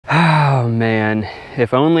man,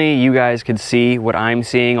 if only you guys could see what I'm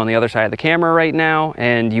seeing on the other side of the camera right now,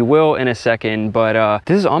 and you will in a second, but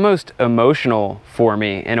this is almost emotional for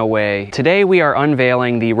me in a way. Today we are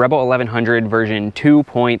unveiling the Rebel 1100 version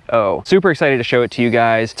 2.0. Super excited to show it to you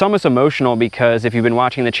guys. It's almost emotional because if you've been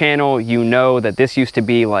watching the channel, you know that this used to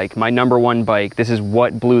be like my #1 bike. This is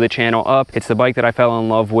what blew the channel up. It's the bike that I fell in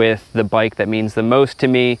love with, the bike that means the most to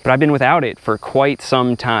me, but I've been without it for quite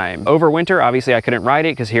some time. Over winter, obviously I couldn't ride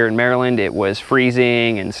it because here in Maryland it was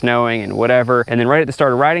freezing and snowing and whatever. And then right at the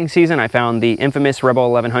start of riding season, I found the infamous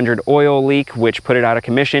Rebel 1100 oil leak, which put it out of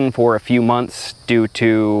commission for a few months due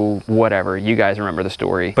to whatever. You guys remember the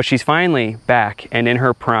story. But she's finally back and in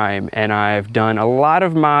her prime, and I've done a lot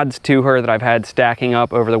of mods to her that I've had stacking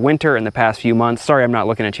up over the winter and the past few months. Sorry, I'm not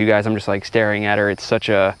looking at you guys. I'm just like staring at her. It's such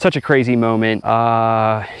a crazy moment.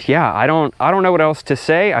 Yeah, I don't know what else to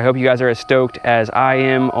say. I hope you guys are as stoked as I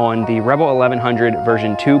am on the Rebel 1100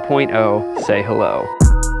 version 2.0. Say hello.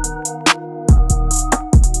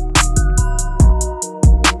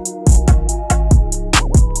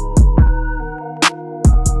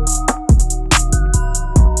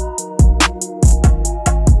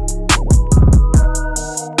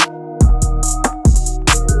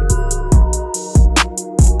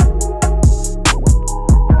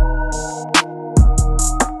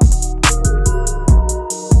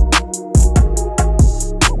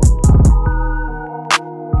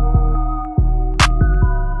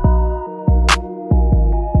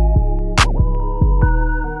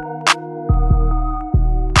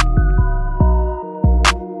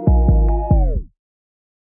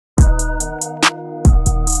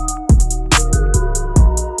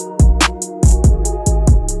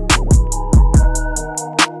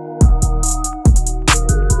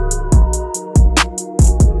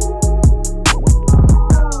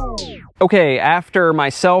 Okay, after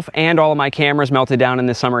myself and all of my cameras melted down in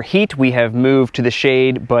the summer heat, we have moved to the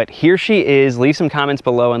shade, but here she is. Leave some comments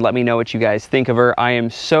below and let me know what you guys think of her. I am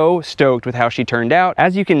so stoked with how she turned out.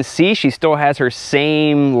 As you can see, she still has her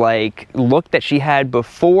same like look that she had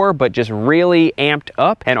before, but just really amped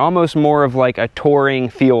up and almost more of like a touring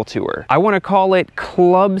feel to her. I want to call it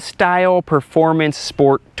club style performance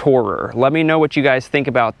sport tourer. Let me know what you guys think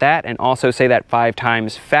about that, and also say that 5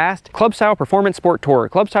 times fast. Club style performance sport tourer.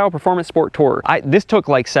 Club style performance sport tourer. This took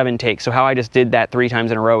like 7 takes, so how I just did that 3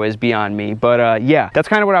 times in a row is beyond me. But yeah, that's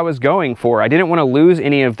kind of what I was going for. I didn't want to lose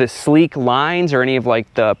any of the sleek lines or any of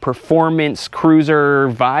like the performance cruiser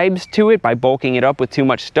vibes to it by bulking it up with too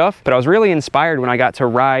much stuff. But I was really inspired when I got to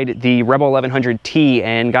ride the Rebel 1100T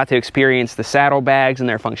and got to experience the saddlebags and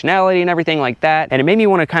their functionality and everything like that. And it made me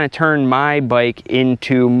want to kind of turn my bike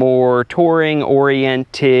into more touring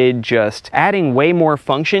oriented, just adding way more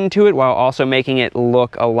function to it while also making it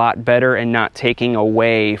look a lot better and not taking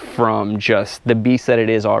away from just the beast that it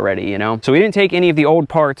is already, you know? So we didn't take any of the old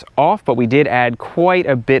parts off, but we did add quite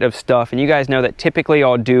a bit of stuff. And you guys know that typically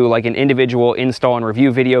I'll do like an individual install and review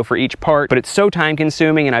video for each part, but it's so time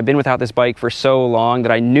consuming and I've been without this bike for so long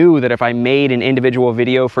that I knew that if I made an individual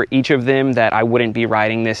video for each of them that I wouldn't be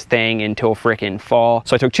riding this thing until frickin' fall.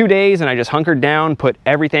 So I took 2 days and I just hunkered down, put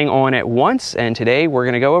everything on at once, and today we're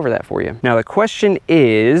gonna go over that for you. Now the question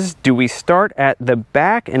is, do we start at the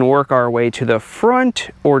back and work our way to the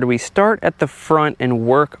front, or do we start at the front and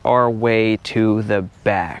work our way to the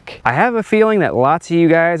back? I have a feeling that lots of you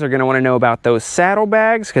guys are going to want to know about those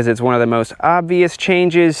saddlebags because it's one of the most obvious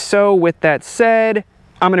changes. So with that said,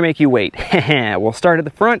 I'm gonna make you wait. We'll start at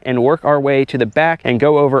the front and work our way to the back and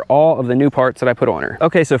go over all of the new parts that I put on her.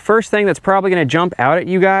 Okay, so first thing that's probably gonna jump out at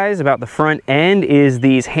you guys about the front end is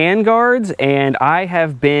these hand guards, and I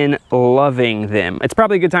have been loving them. It's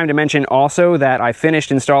probably a good time to mention also that I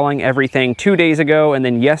finished installing everything 2 days ago, and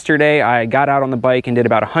then yesterday I got out on the bike and did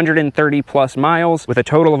about 130 plus miles with a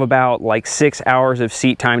total of about like 6 hours of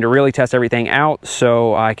seat time to really test everything out,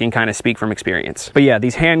 so I can kind of speak from experience. But yeah,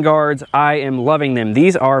 these hand guards, I am loving them.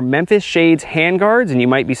 These are Memphis Shades hand guards, and you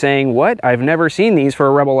might be saying, what? I've never seen these for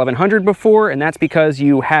a Rebel 1100 before, and that's because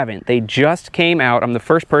you haven't. They just came out. I'm the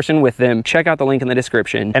first person with them. Check out the link in the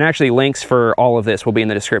description. And actually links for all of this will be in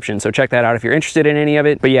the description, so check that out if you're interested in any of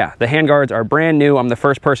it. But yeah, the hand guards are brand new. I'm the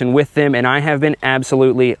first person with them, and I have been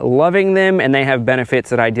absolutely loving them, and they have benefits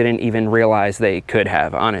that I didn't even realize they could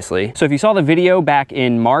have, honestly. So if you saw the video back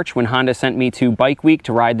in March when Honda sent me to Bike Week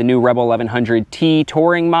to ride the new Rebel 1100T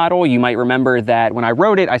touring model, you might remember that when I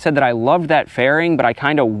wrote it, I said that I loved that fairing, but I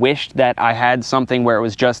kind of wished that I had something where it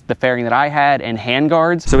was just the fairing that I had and hand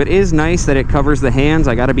guards. So it is nice that it covers the hands.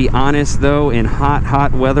 I gotta be honest though, in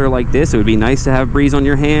hot weather like this, it would be nice to have breeze on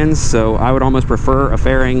your hands. So I would almost prefer a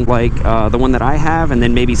fairing like the one that I have, and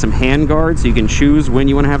then maybe some hand guards so you can choose when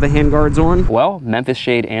you want to have the hand guards on. Well, Memphis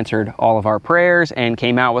Shade answered all of our prayers and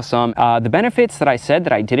came out with some. The benefits that I said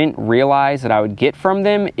that I didn't realize that I would get from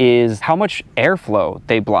them is how much airflow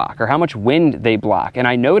they block or how much wind they block. And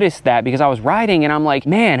I noticed that because I was riding and I'm like,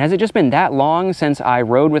 man, has it just been that long since I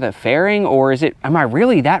rode with a fairing, or am I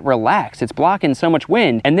really that relaxed? It's blocking so much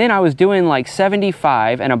wind. And then I was doing like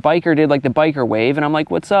 75 and a biker did like the biker wave and I'm like,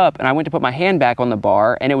 what's up? And I went to put my hand back on the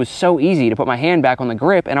bar and it was so easy to put my hand back on the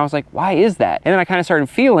grip, and I was like, why is that? And then I kind of started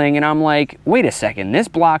feeling and I'm like, wait a second, this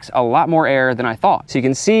blocks a lot more air than I thought. So you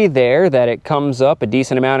can see there that it comes up a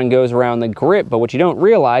decent amount and goes around the grip, but what you don't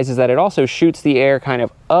realize is that it also shoots the air kind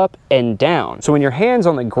of up and down. So when your hand's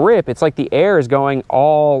on the grip, it's like the air is going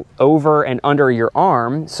all over and under your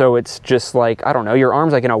arm. So it's just like, I don't know, your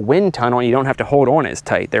arm's like in a wind tunnel and you don't have to hold on as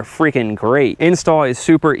tight. They're freaking great. Install is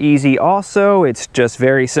super easy also. It's just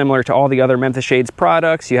very similar to all the other Memphis Shades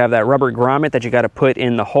products. You have that rubber grommet that you got to put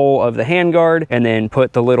in the hole of the handguard and then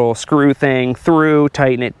put the little screw thing through,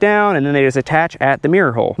 tighten it down, and then they just attach at the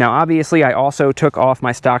mirror hole. Now obviously I also took off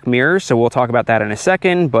my stock mirrors, so we'll talk about that in a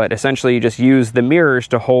second, but essentially you just use the mirrors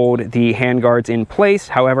to hold the handguards in place.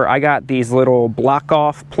 However, I got these little block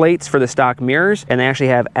off plates for the stock mirrors, and they actually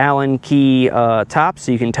have Allen key tops,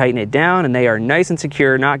 so you can tighten it down, and they are nice and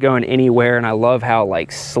secure, not going anywhere. And I love how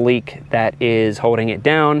like sleek that is holding it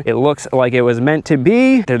down. It looks like it was meant to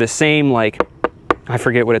be. They're the same, like, I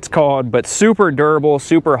forget what it's called, but super durable,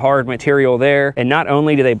 super hard material there. And not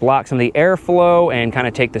only do they block some of the airflow and kind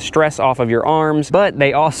of take the stress off of your arms, but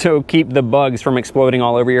they also keep the bugs from exploding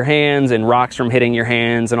all over your hands and rocks from hitting your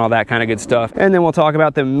hands and all that kind of good stuff. And then we'll talk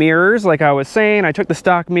about the mirrors. Like I was saying, I took the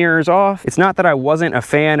stock mirrors off. It's not that I wasn't a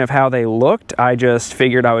fan of how they looked. I just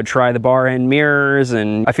figured I would try the bar end mirrors,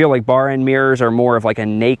 and I feel like bar end mirrors are more of like a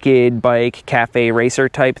naked bike cafe racer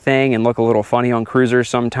type thing and look a little funny on cruisers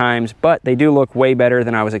sometimes, but they do look way better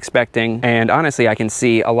than I was expecting, and honestly I can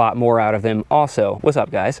see a lot more out of them also. What's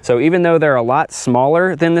up guys? So even though they're a lot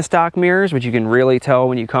smaller than the stock mirrors, which you can really tell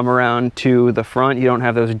when you come around to the front, you don't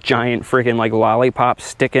have those giant freaking like lollipops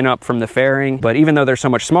sticking up from the fairing, but even though they're so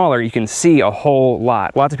much smaller, you can see a whole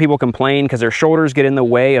lot. Lots of people complain because their shoulders get in the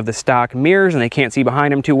way of the stock mirrors and they can't see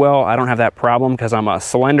behind them too well. I don't have that problem because I'm a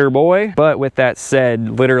slender boy, but with that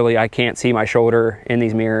said, literally I can't see my shoulder in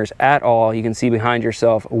these mirrors at all. You can see behind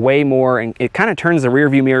yourself way more, and it kind of turns the rear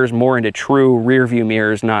view mirrors more into true rear view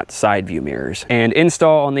mirrors, not side view mirrors. And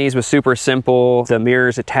install on these was super simple. The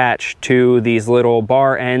mirrors attach to these little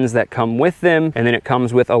bar ends that come with them, and then it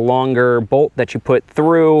comes with a longer bolt that you put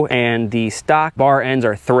through, and the stock bar ends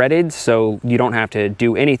are threaded, so you don't have to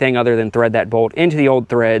do anything other than thread that bolt into the old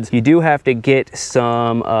threads. You do have to get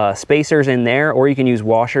some spacers in there, or you can use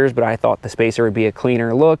washers, but I thought the spacer would be a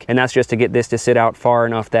cleaner look, and that's just to get this to sit out far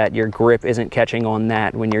enough that your grip isn't catching on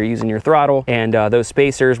that when you're using your throttle. And those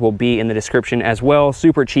spacers will be in the description as well.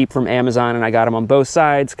 Super cheap from Amazon, and I got them on both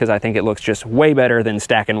sides because I think it looks just way better than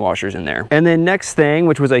stacking washers in there. And then next thing,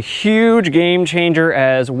 which was a huge game changer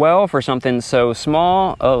as well for something so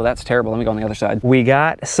small. Oh, that's terrible. Let me go on the other side. We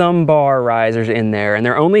got some bar risers in there, and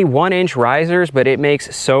they're only 1-inch risers, but it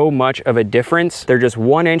makes so much of a difference. They're just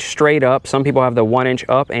 1 inch straight up. Some people have the 1 inch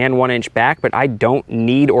up and 1 inch back, but I don't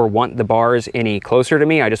need or want the bars any closer to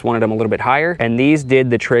me. I just wanted them a little bit higher, and these did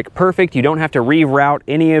the trick perfect. You don't have to reroute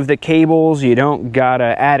any of the cables. You don't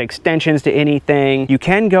gotta add extensions to anything. You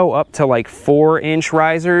can go up to like 4-inch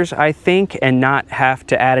risers, I think, and not have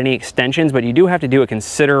to add any extensions, but you do have to do a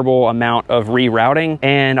considerable amount of rerouting.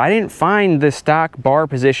 And I didn't find the stock bar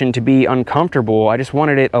position to be uncomfortable. I just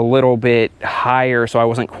wanted it a little bit higher so I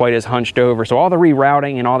wasn't quite as hunched over. So all the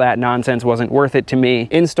rerouting and all that nonsense wasn't worth it to me.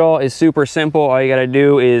 Install is super simple. All you gotta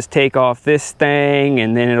do is take off this thing,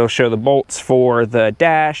 and then it'll show the bolts for the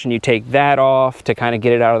dash, and you take that off to kind of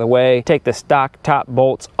get it out of the way. Take the stock top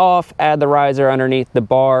bolts off, add the riser underneath the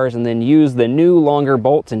bars, and then use the new longer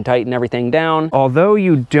bolts and tighten everything down. Although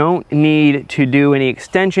you don't need to do any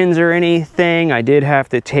extensions or anything, I did have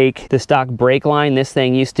to take the stock brake line. This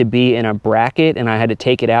thing used to be in a bracket, and I had to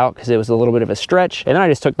take it out because it was a little bit of a stretch. And then I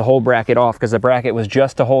just took the whole bracket off because the bracket was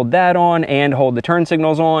just to hold that on and hold the turn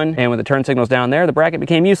signals on. And with the turn signals down there, the bracket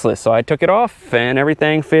became useless. So I took it off, and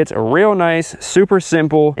everything fits real nice, super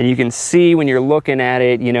simple. And you can see when when you're looking at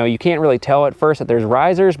it, you know, you can't really tell at first that there's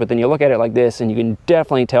risers, but then you look at it like this and you can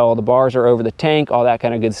definitely tell the bars are over the tank, all that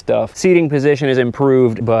kind of good stuff. Seating position is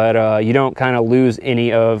improved, but you don't kind of lose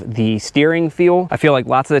any of the steering feel. I feel like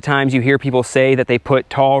lots of the times you hear people say that they put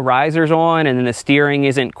tall risers on and then the steering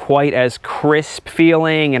isn't quite as crisp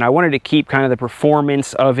feeling, and I wanted to keep kind of the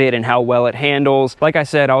performance of it and how well it handles. Like I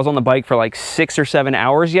said, I was on the bike for like 6 or 7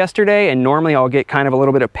 hours yesterday, and normally I'll get kind of a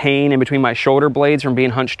little bit of pain in between my shoulder blades from being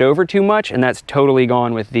hunched over too much, and that's totally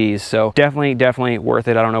gone with these. So definitely worth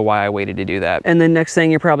it. I don't know why I waited to do that. And then next thing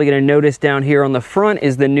you're probably going to notice down here on the front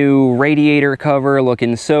is the new radiator cover,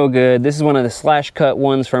 looking so good. This is one of the slash cut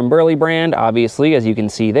ones from Burley brand, obviously, as you can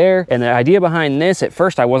see there. And the idea behind this, at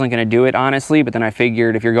first I wasn't going to do it honestly, but then I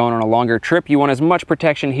figured if you're going on a longer trip, you want as much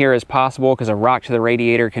protection here as possible, because a rock to the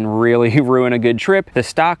radiator can really ruin a good trip. The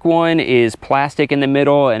stock one is plastic in the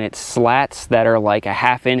middle, and it's slats that are like a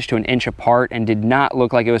 ½ inch to an inch apart and did not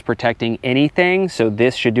look like it was protecting anything. So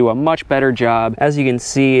this should do a much better job. As you can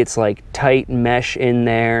see, it's like tight mesh in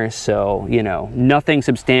there, so you know, nothing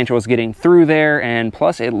substantial is getting through there, and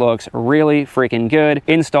plus it looks really freaking good.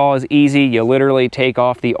 Install is easy. You literally take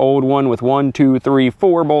off the old one with 1, 2, 3,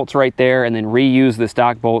 4 bolts right there, and then reuse the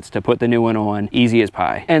stock bolts to put the new one on. Easy as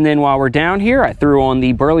pie. And then while we're down here, I threw on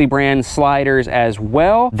the Burley brand sliders as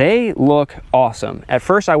well. They look awesome. At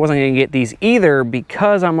first I wasn't gonna get these either,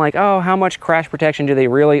 because I'm like, oh, how much crash protection do they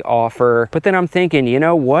really offer? But then I'm thinking, you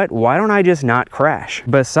know what, why don't I just not crash?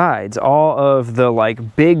 Besides, all of the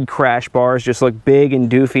like big crash bars just look big and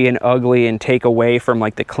doofy and ugly and take away from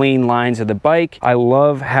like the clean lines of the bike. I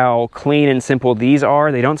love how clean and simple these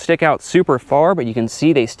are. They don't stick out super far, but you can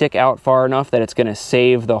see they stick out far enough that it's gonna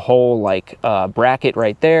save the whole like bracket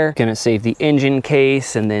right there. Gonna save the engine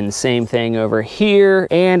case, and then same thing over here.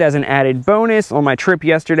 And as an added bonus, on my trip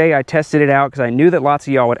yesterday, I tested it out because I knew that lots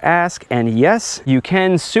of y'all would ask, and yes, you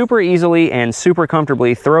can super easily and super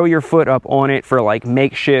comfortably throw your foot up on it for like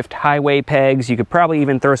makeshift highway pegs. You could probably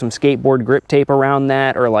even throw some skateboard grip tape around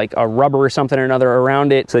that, or like a rubber or something or another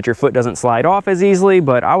around it so that your foot doesn't slide off as easily.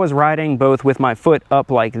 But I was riding both with my foot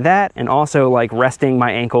up like that and also like resting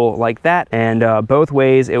my ankle like that, and both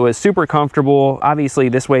ways it was super comfortable. Obviously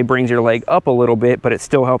this way brings your leg up a little bit, but it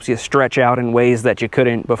still helps you stretch out in ways that you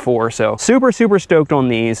couldn't before. So super stoked on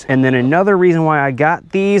these. And then another reason why I got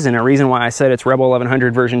these, and a reason why I said it's Rebel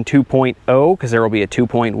 1100 version 2.0, because there will be a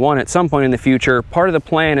 2.1 at some point in the future. Part of the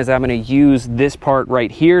plan is I'm going to use this part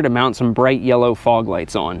right here to mount some bright yellow fog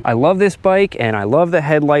lights on. I love this bike and I love the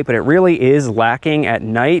headlight, but it really is lacking at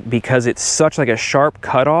night because it's such like a sharp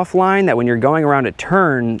cutoff line that when you're going around a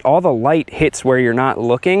turn, all the light hits where you're not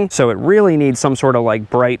looking. So it really needs some sort of like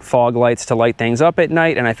bright fog lights to light things up at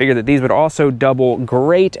night. And I figured that these would also double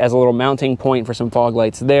great as a little mounting point for some fog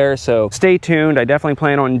lights there. So stay tuned. I definitely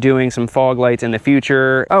plan on doing some fog lights in the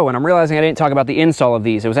future. Oh, and I'm realizing I didn't talk about the install of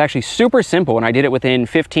these. It was actually super simple, and I did it within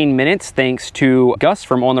 15 minutes thanks to Gus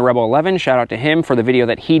from On the Rebel 11. Shout out to him for the video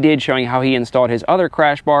that he did showing how he installed his other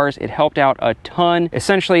crash bars. It helped out a ton.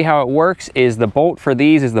 Essentially how it works is the bolt for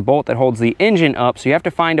these is the bolt that holds the engine up, so you have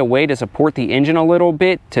to find a way to support the engine a little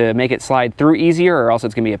bit to make it slide through easier, or else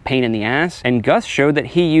it's gonna be a pain in the ass. And Gus showed that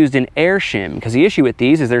he used an air shim, because the issue with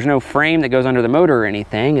these is there's no frame that goes under the motor or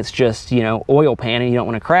anything. It's just, you know, oil pan, and you don't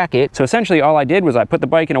want to crack it. So essentially all I did was I put the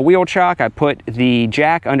bike in a wheel chock, I put the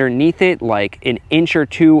jack underneath it like an inch or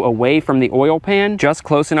two away from the oil pan, just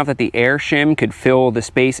close enough that the air shim could fill the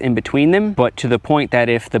space in between them, but to the point that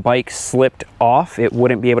if the bike slipped off, it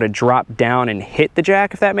wouldn't be able to drop down and hit the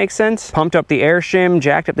jack, if that makes sense. Pumped up the air shim,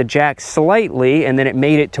 jacked up the jack slightly, and then it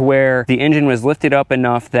made it to where the engine was lifted up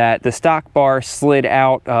enough that the stock bar slid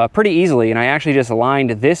out pretty easily. And I actually just lined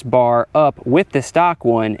this bar up with the stock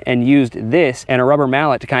one and used this and a rubber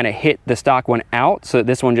mallet to kind of hit the stock one out, so that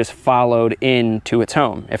this one just followed into its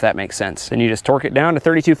home, if that makes sense. Then you just torque it down to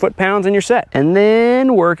 32 foot-pounds and you're set. And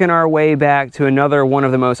then working our way back to another one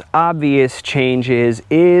of the most obvious changes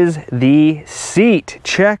is the seat.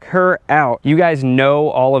 Check her out. You guys know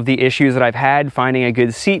all of the issues that I've had finding a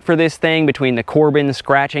good seat for this thing, between the Corbin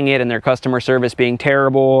scratching it and their customer service being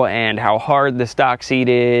terrible, and how hard the stock seat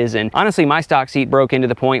is. And honestly, my stock seat broke into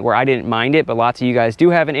the point where I didn't mind it, but lots of you guys do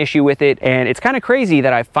have an issue with it. And it's kind of crazy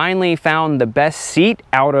that I finally found the best seat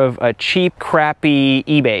out of a cheap, crappy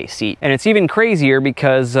eBay seat. And it's even crazier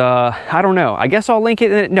because I don't know, I guess I'll link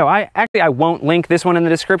it. No, I won't link this one in the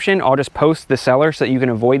description. I'll just post the seller so that you can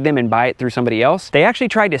avoid them and buy it through somebody else. They actually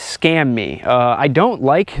tried to scam me. I don't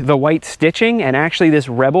like the white stitching, and actually this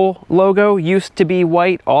Rebel logo used to be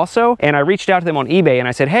white also. And I reached out to them on eBay and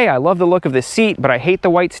I said, hey, I love the look of this seat, but I hate the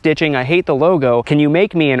white stitching, I hate the logo. Can you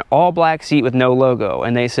make me an all black seat with no logo?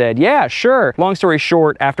 And they said, yeah, sure. Long story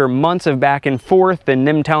short, after months of back and forth and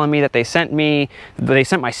them telling me that they sent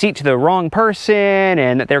my seat to the wrong person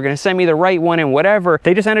and that they're going to send me the right one and whatever.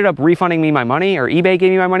 They just ended up refunding me my money, or eBay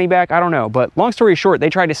gave me my money back. I don't know. But long story short, they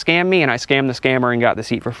tried to scam me and I scammed the scammer and got the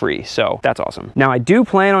seat for free. So that's awesome. Now I do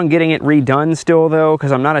plan on getting it redone still though,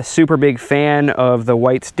 because I'm not a super big fan of the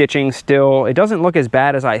white stitching still. It doesn't look as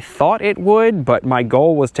bad as I thought it would, but my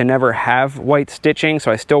goal was to never have white stitching.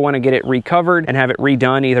 So I still want to get it recovered and have it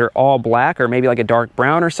redone either all black or maybe like a dark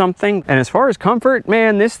brown or something. And as far as comfort,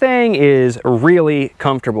 man, this thing is really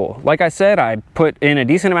comfortable. Like I said, I put in a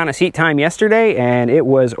decent amount of seat time yesterday and it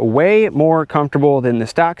was way more comfortable than the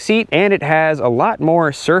stock seat, and it has a lot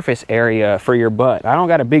more surface area for your butt. I don't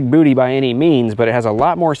got a big booty by any means, but it has a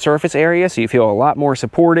lot more surface area, so you feel a lot more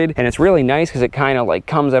supported, and it's really nice because it kind of like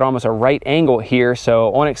comes at almost a right angle here,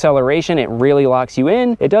 so on acceleration it really locks you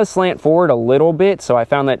in. It does slant forward a little bit, so I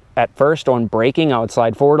found that at first on braking I would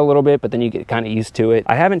slide forward a little bit, but then you get kind of used to it.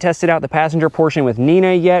 I haven't tested out the passenger portion with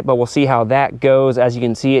Nina yet, but we'll see how that goes. As you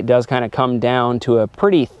can see, it does kind of come down to a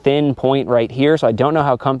pretty thin point right here, so I don't know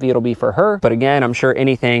how comfy it'll be for her, but again, I'm sure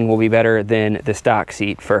anything will be better than the stock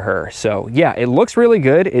seat for her. So yeah, it looks really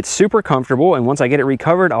good. It's super comfortable, and once I get it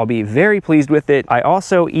recovered, I'll be very pleased with it. I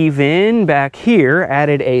also even back here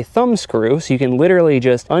added a thumb screw, so you can literally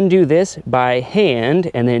just undo this by hand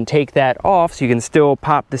and then take that off, so you can still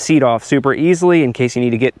pop the seat off super easily in case you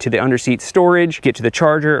need to get to the underseat storage, get to the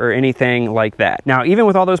charger, or anything like that. Now, even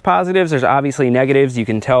with all those positives, there's obviously negatives. You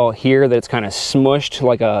can tell here that it's kind of smushed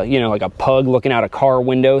like a, you know, like a pug looking out a car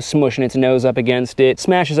window, smushing its nose up against it,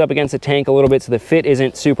 smashes up against the tank a little bit, so the fit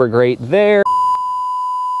isn't super great there.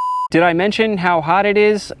 Did I mention how hot it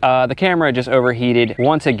is? The camera just overheated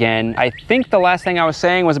once again. I think the last thing I was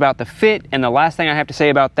saying was about the fit, and the last thing I have to say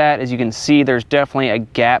about that is you can see there's definitely a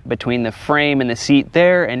gap between the frame and the seat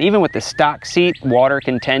there, and even with the stock seat, water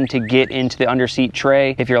can tend to get into the underseat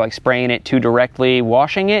tray if you're like spraying it too directly,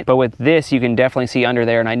 washing it. But with this, you can definitely see under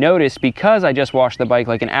there, and I noticed because I just washed the bike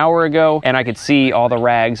like an hour ago, and I could see all the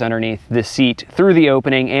rags underneath the seat through the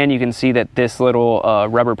opening, and you can see that this little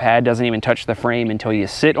rubber pad doesn't even touch the frame until you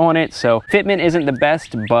sit on it. So fitment isn't the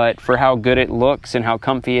best, but for how good it looks and how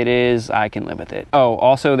comfy it is, I can live with it. Oh,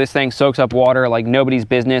 also this thing soaks up water like nobody's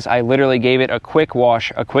business. I literally gave it a quick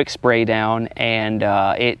wash, a quick spray down, and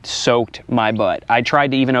it soaked my butt. I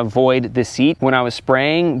tried to even avoid the seat when I was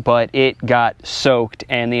spraying, but it got soaked,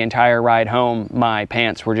 and the entire ride home, my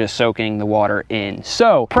pants were just soaking the water in.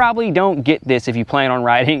 So probably don't get this if you plan on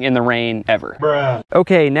riding in the rain ever. Bruh.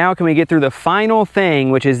 Okay, now can we get through the final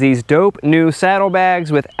thing, which is these dope new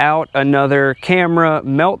saddlebags without another camera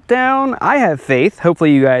meltdown. I have faith.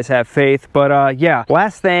 Hopefully you guys have faith. But yeah,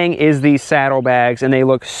 last thing is these saddlebags, and they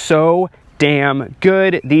look so damn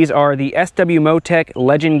good. These are the SW Motec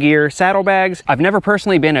Legend Gear saddlebags. I've never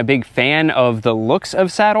personally been a big fan of the looks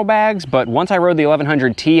of saddlebags, but once I rode the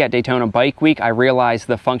 1100T at Daytona Bike Week, I realized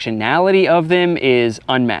the functionality of them is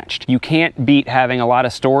unmatched. You can't beat having a lot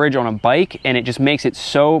of storage on a bike, and it just makes it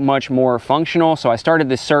so much more functional. So I started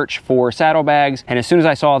this search for saddlebags, and as soon as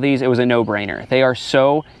I saw these, it was a no-brainer. They are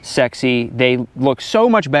so sexy. They look so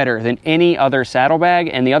much better than any other saddlebag,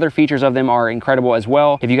 and the other features of them are incredible as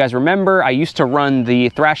well. If you guys remember, I used to run the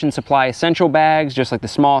Thrash and Supply Essential bags, just like the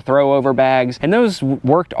small throwover bags, and those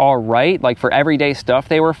worked all right. Like for everyday stuff,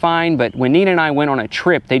 they were fine, but when Nina and I went on a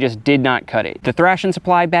trip, they just did not cut it. The Thrash and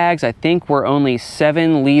Supply bags, I think, were only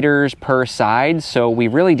 7 liters per side, so we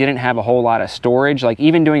really didn't have a whole lot of storage. Like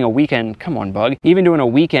even doing a weekend, come on, bug, even doing a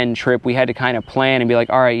weekend trip, we had to kind of plan and be like,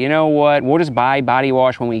 all right, you know what, we'll just buy body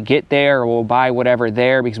wash when we get there, or we'll buy whatever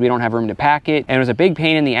there because we don't have room to pack it. And it was a big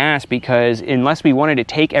pain in the ass because unless we wanted to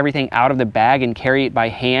take everything out of the bag and carry it by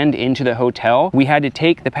hand into the hotel, we had to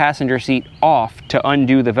take the passenger seat off to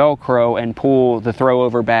undo the Velcro and pull the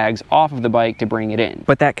throwover bags off of the bike to bring it in.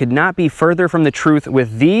 But that could not be further from the truth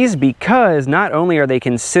with these, because not only are they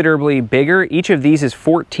considerably bigger, each of these is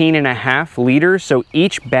 14.5 liters, so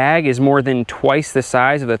each bag is more than twice the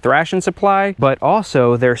size of the Thrash and Supply, but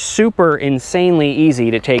also they're super insanely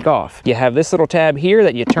easy to take off. You have this little tab here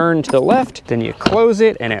that you turn to the left, then you close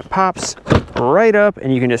it and it pops right up,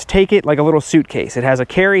 and you can just take it like a little suitcase. It has a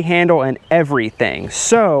carry handle and everything.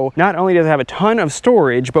 So not only does it have a ton of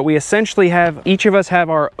storage, but we essentially have, each of us have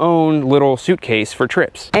our own little suitcase for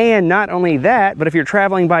trips. And not only that, but if you're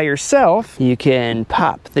traveling by yourself, you can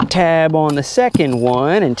pop the tab on the second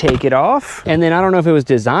one and take it off. And then I don't know if it was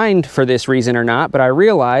designed for this reason or not, but I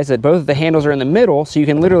realized that both of the handles are in the middle, so you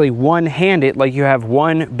can literally one-hand it like you have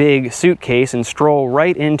one big suitcase and stroll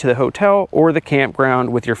right into the hotel or the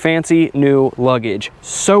campground with your fancy new luggage.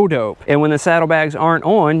 So dope. And when the saddlebags aren't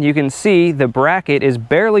on, you can see the bracket is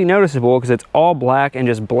barely noticeable because it's all black and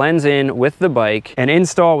just blends in with the bike. And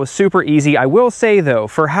install was super easy. I will say though,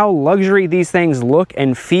 for how luxury these things look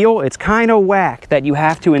and feel, it's kind of whack that you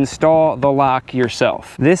have to install the lock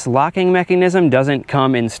yourself. This locking mechanism doesn't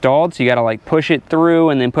come installed, so you gotta like push it through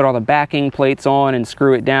and then put all the backing plates on and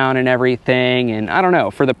screw it down and everything. And I don't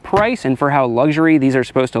know, for the price and for how luxury these are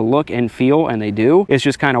supposed to look and feel, and they do, it's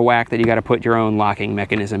just kind of whack that you got to put your own locking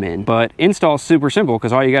mechanism in. But install is super simple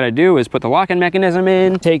because all you got to do is put the locking mechanism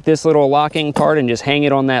in, take this little locking part and just hang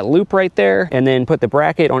it on that loop right there, and then put the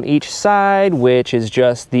bracket on each side, which is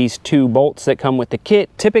just these 2 bolts that come with the kit.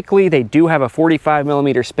 Typically they do have a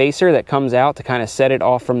 45mm spacer that comes out to kind of set it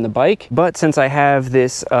off from the bike, but since I have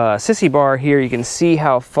this sissy bar here, you can see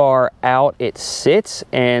how far out it sits,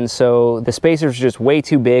 and so the spacer's just way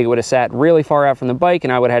too big. It would have sat really far out from the bike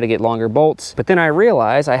and I would have had to get longer bolts. But then I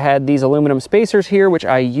realized I had these aluminum spacers here, which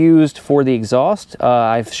I used for the exhaust.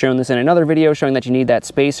 I've shown this in another video showing that you need that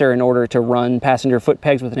spacer in order to run passenger foot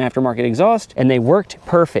pegs with an aftermarket exhaust, and they worked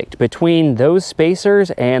perfect. Between those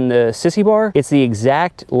spacers and the sissy bar, it's the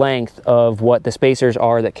exact length of what the spacers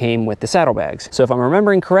are that came with the saddlebags. So if I'm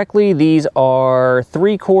remembering correctly, these are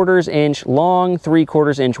 3/4 inch long,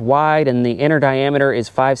 3/4 inch wide, and the inner diameter is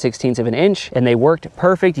 5/16 of an inch, and they worked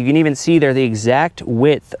perfect. You can even see they're the exact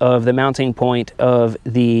width of the mounting point of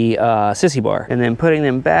the sissy bar. And then putting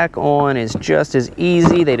them back on is just as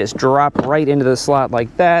easy. They just drop right into the slot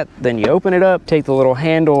like that. Then you open it up, take the little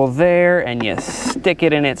handle there, and you stick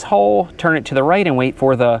it in its hole, turn it to the right, and wait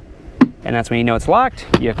for the and that's when you know it's locked.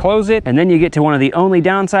 You close it, and then you get to one of the only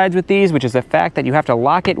downsides with these, which is the fact that you have to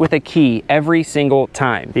lock it with a key every single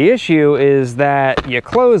time. The issue is that you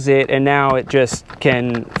close it and now it just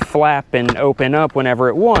can flap and open up whenever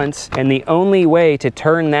it wants, and the only way to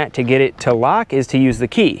turn that to get it to lock is to use the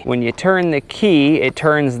key. When you turn the key, it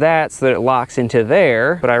turns that so that it locks into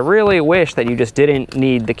there, but I really wish that you just didn't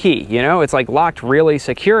need the key, you know? It's like locked really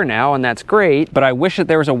secure now, and that's great, but I wish that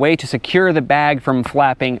there was a way to secure the bag from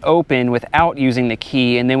flapping open without using the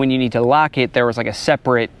key, and then when you need to lock it, there was like a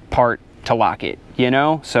separate part to lock it, you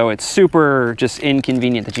know? So it's super just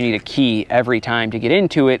inconvenient that you need a key every time to get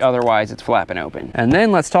into it, otherwise it's flapping open. And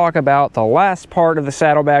then let's talk about the last part of the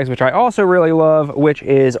saddlebags, which I also really love, which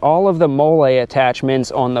is all of the mole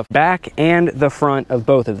attachments on the back and the front of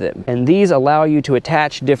both of them. And these allow you to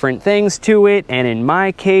attach different things to it, and in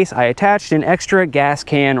my case, I attached an extra gas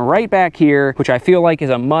can right back here, which I feel like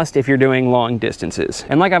is a must if you're doing long distances.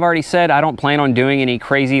 And like I've already said, I don't plan on doing any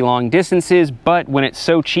crazy long distances, but when it's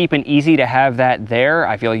so cheap and easy to have that there,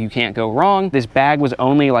 I feel like you can't go wrong. This bag was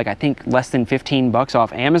only like, I think less than 15 bucks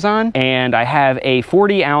off Amazon, and I have a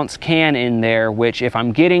 40-ounce can in there, which if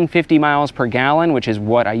I'm getting 50 miles per gallon, which is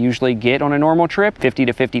what I usually get on a normal trip, 50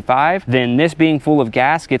 to 55, then this being full of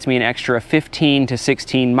gas gets me an extra 15 to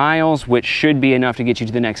 16 miles, which should be enough to get you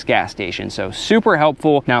to the next gas station. So super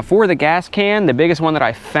helpful. Now for the gas can, the biggest one that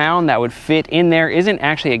I found that would fit in there isn't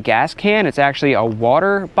actually a gas can, it's actually a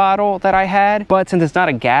water bottle that I had, but since it's not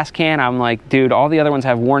a gas can, I'm like, dude, all the other ones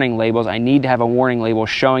have warning labels. I need to have a warning label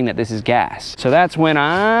showing that this is gas. So that's when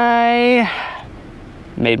I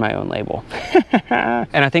made my own label.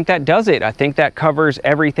 And I think that does it. I think that covers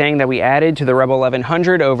everything that we added to the Rebel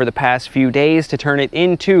 1100 over the past few days to turn it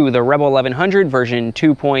into the Rebel 1100 version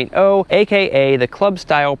 2.0, aka the club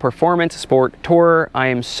style performance sport tourer. I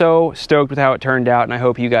am so stoked with how it turned out, and I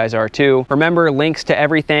hope you guys are too. Remember, links to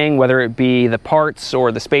everything, whether it be the parts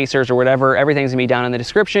or the spacers or whatever, everything's gonna be down in the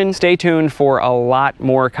description. Stay tuned for a lot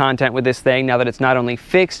more content with this thing now that it's not only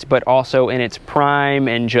fixed but also in its prime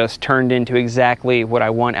and just turned into exactly what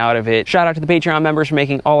I want out of it. Shout out to the Patreon members for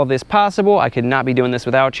making all of this possible. I could not be doing this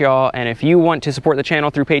without y'all. And if you want to support the channel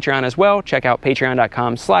through Patreon as well, check out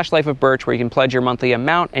patreon.com/lifeofburch, where you can pledge your monthly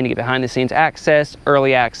amount and you get behind the scenes access,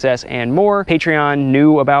 early access, and more. Patreon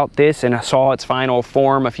knew about this and saw its final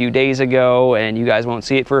form a few days ago, and you guys won't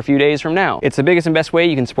see it for a few days from now. It's the biggest and best way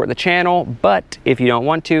you can support the channel, but if you don't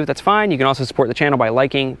want to, that's fine. You can also support the channel by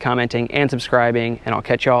liking, commenting, and subscribing, and I'll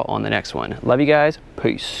catch y'all on the next one. Love you guys.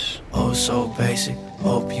 Peace. Oh, so basic.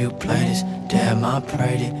 Hope you play this. Damn, I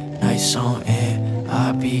prayed it. Nice song, and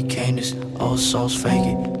I became this. Old souls fake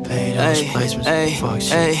it. Paid those placements. Fuck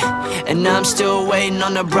shit. And I'm still waiting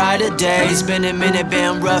on the brighter days. Been a minute,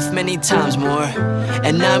 been rough many times more.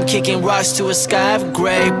 And I'm kicking rocks to a sky of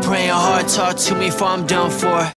gray. Praying hard, talk to me before I'm done for.